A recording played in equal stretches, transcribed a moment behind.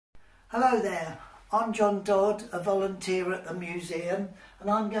Hello there, I'm John Dodd, a volunteer at the museum, and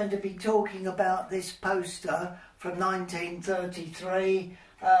I'm going to be talking about this poster from 1933,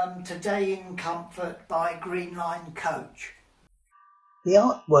 Today in Comfort by Green Line Coach. The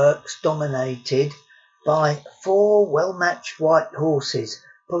artwork's dominated by four well-matched white horses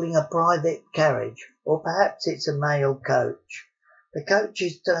pulling a private carriage, or perhaps it's a mail coach. The coach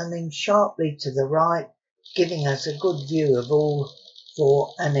is turning sharply to the right, giving us a good view of all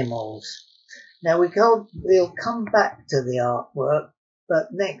four animals. Now we'll come back to the artwork,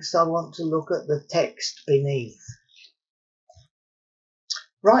 but next I want to look at the text beneath.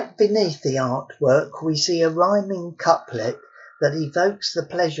 Right beneath the artwork we see a rhyming couplet that evokes the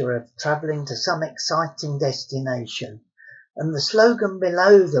pleasure of travelling to some exciting destination, and the slogan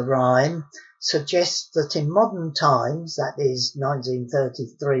below the rhyme suggests that in modern times, that is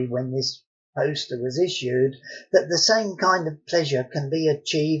 1933 when this poster was issued, that the same kind of pleasure can be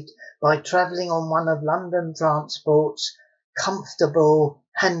achieved by travelling on one of London Transport's comfortable,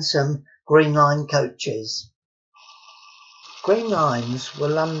 handsome Green Line coaches. Green Lines were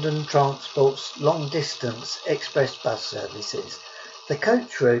London Transport's long-distance express bus services. The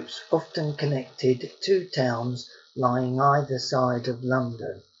coach routes often connected two towns lying either side of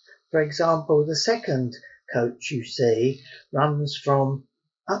London. For example, the second coach you see runs from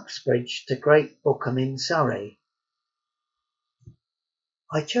Uxbridge to Great Bookham in Surrey.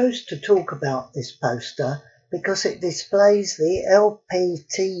 I chose to talk about this poster because it displays the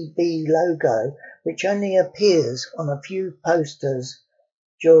LPTB logo, which only appears on a few posters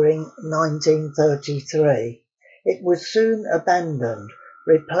during 1933. It was soon abandoned,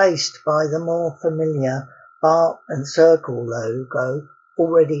 replaced by the more familiar bar and circle logo,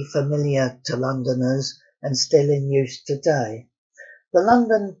 already familiar to Londoners and still in use today. The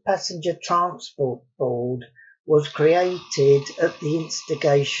London Passenger Transport Board was created at the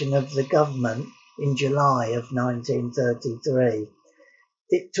instigation of the government in July of 1933.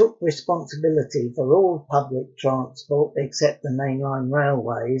 It took responsibility for all public transport except the mainline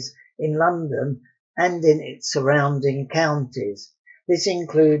railways in London and in its surrounding counties. This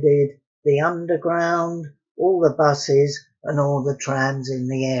included the Underground, all the buses and all the trams in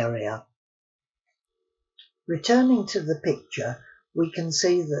the area. Returning to the picture, we can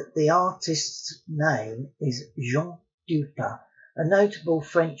see that the artist's name is Jean Dupas, a notable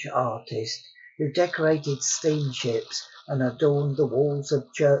French artist who decorated steamships and adorned the walls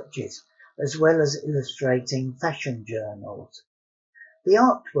of churches, as well as illustrating fashion journals. The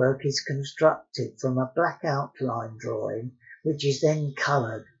artwork is constructed from a black outline drawing, which is then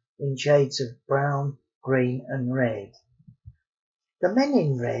coloured in shades of brown, green and red. The men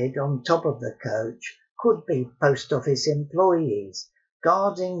in red on top of the coach could be post office employees,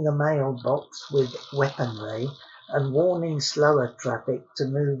 guarding the mailbox with weaponry and warning slower traffic to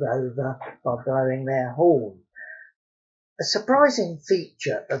move over by blowing their horn. A surprising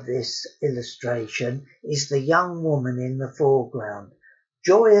feature of this illustration is the young woman in the foreground,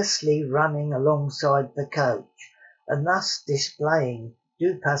 joyously running alongside the coach, and thus displaying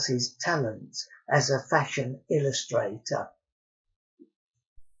Dupas's talents as a fashion illustrator.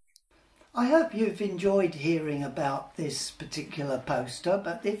 I hope you've enjoyed hearing about this particular poster,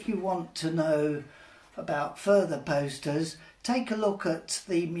 but if you want to know about further posters, take a look at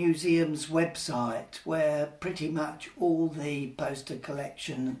the museum's website where pretty much all the poster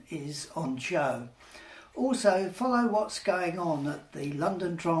collection is on show. Also, follow what's going on at the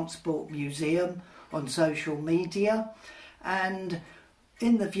London Transport Museum on social media, and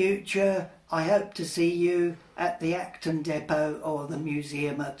in the future I hope to see you at the Acton Depot or the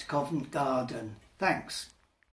museum at Covent Garden. Thanks.